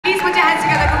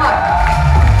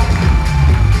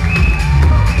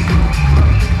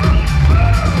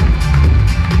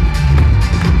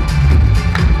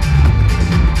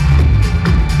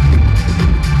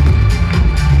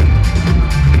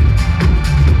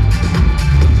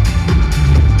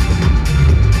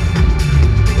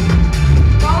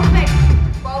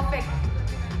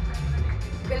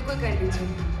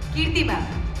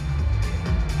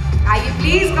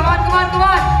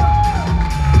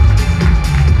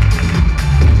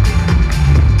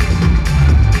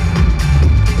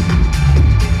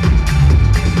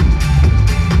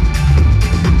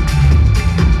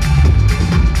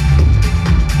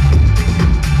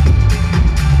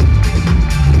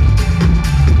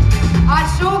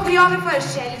choreographer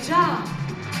Shailza.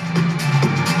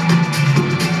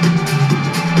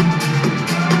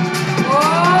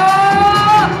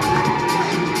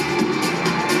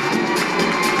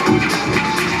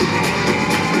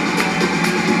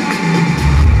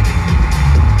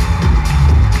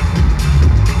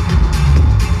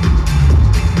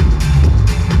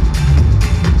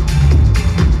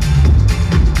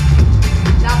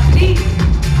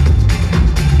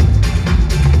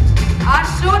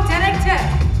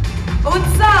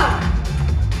 Utsav,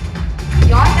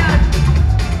 your turn.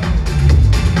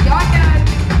 Your turn.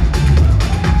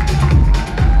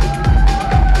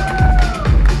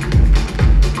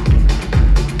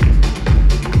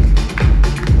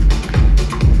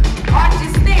 और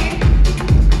जिसने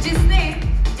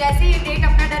जैसे ये डेट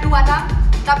अपना डन हुआ था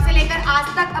तब से लेकर आज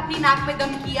तक अपनी नाक में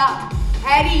दम किया,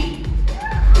 हैरी।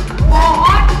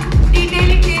 बहुत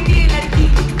डिटेलिंग देती है लड़की।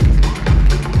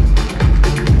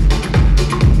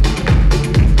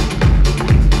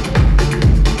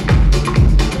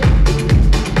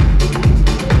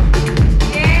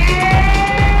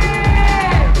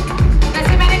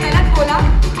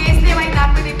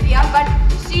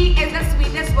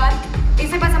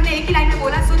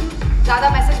 ज्यादा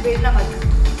मैसेज भेजना मत,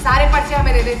 सारे पर्चे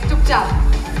हमें दे दे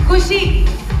चुपचाप। खुशी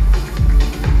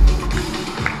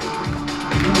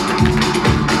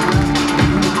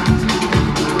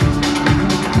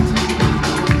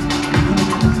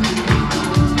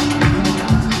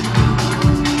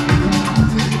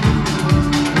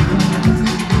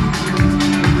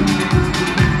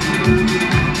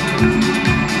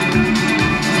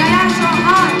Jaya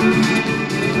Chauhan.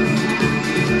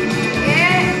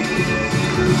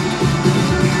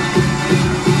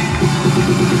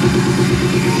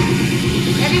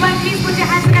 Everyone, please put your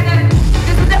hands together.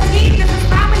 This is a team, this is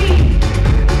family.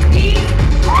 These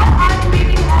all are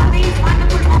creating all these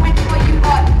wonderful moments for you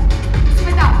all.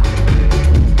 Smita.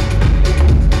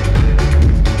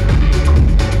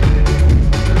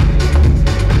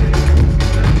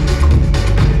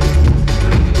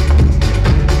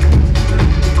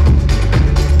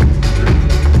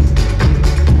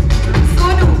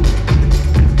 Sonu.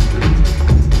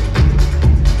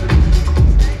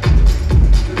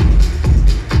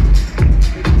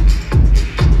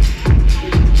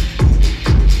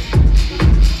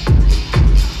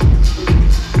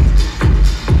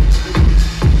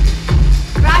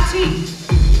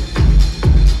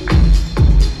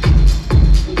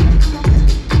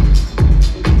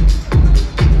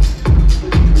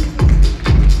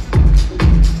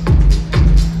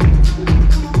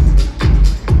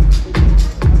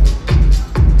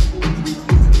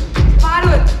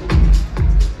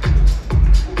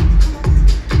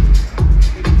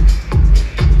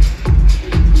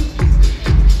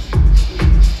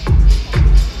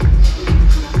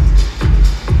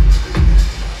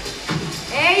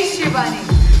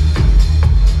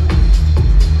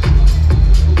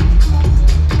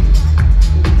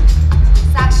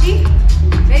 Sakshi,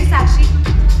 where is Sakshi?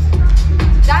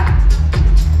 Done?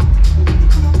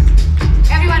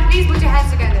 Everyone, please put your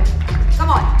hands together. Come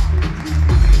on.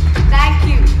 Thank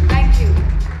you, thank you.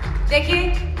 देखिए,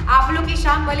 आप लोग की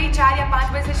शाम भले 4 या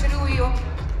 5 बजे से शुरू हुई हो,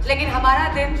 लेकिन हमारा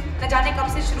दिन न जाने कब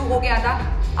से शुरू हो गया था।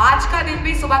 आज का दिन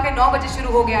भी सुबह के 9 बजे शुरू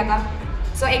हो गया था।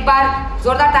 सो एक बार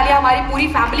जोरदार तालियां हमारी पूरी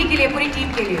फैमिली के लिए, पूरी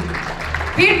टीम के लिए।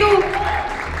 फिर तू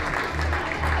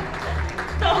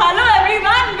So hello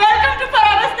everyone, welcome to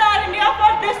Forever Star India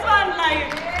for this one live.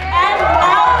 And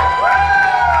now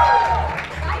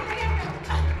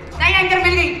नई एंकर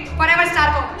मिल गई Forever Star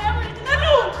को।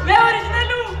 मैं ओरिजिनल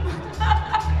हूँ।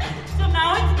 So now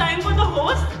it's time for the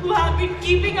hosts who have been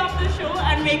keeping up the show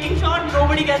and making sure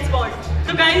nobody gets bored.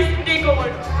 So guys, take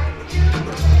over.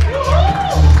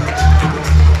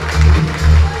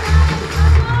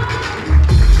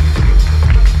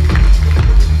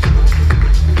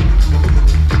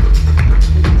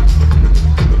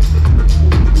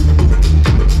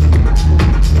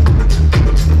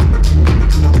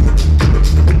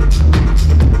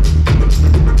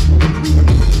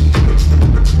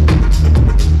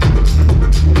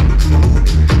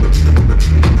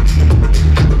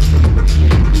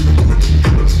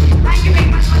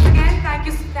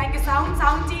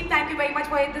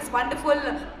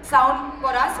 Sound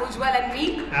for us, Ujjwal and me.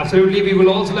 Absolutely, we will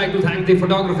also like to thank the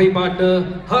photography partner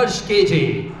Harsh KJ.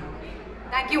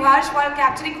 Thank you Harsh for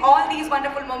capturing all these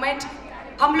wonderful moments.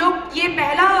 हम लोग ये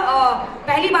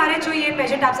पहली बार है जो ये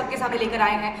pageant आप सबके सामने लेकर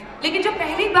आए हैं, लेकिन जो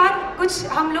पहली बार कुछ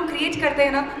हम लोग क्रिएट करते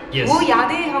हैं ना, वो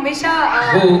यादें हमेशा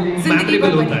जिंदगी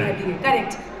भर बनी रहती है।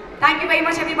 Correct. Thank you very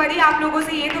much everybody. आप लोगों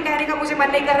से ये तो कहने का मुझे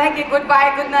मन नहीं कर रहा है कि गुड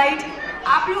बाय, गुड नाइट।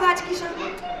 आप लोग आज की शाम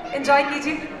एंजॉय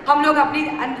कीजिए. हम लोग अपनी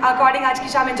अकॉर्डिंग आज की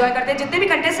शाम एंजॉय करते हैं. जितने भी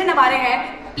कंटेस्टेंट हमारे हैं,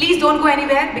 please don't go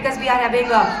anywhere because we are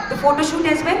having the photo shoot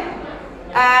as well.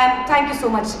 And thank you so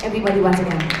much, everybody, once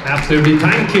again. Absolutely,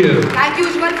 thank you. Thank you,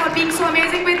 Ujjwal, for being so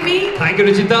amazing with me. Thank you,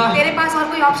 Ruchita. तेरे पास और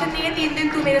कोई option नहीं है. 3 दिन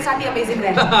तू मेरे साथ ही amazing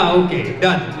रहे. Okay,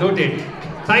 done, noted.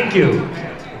 Thank you.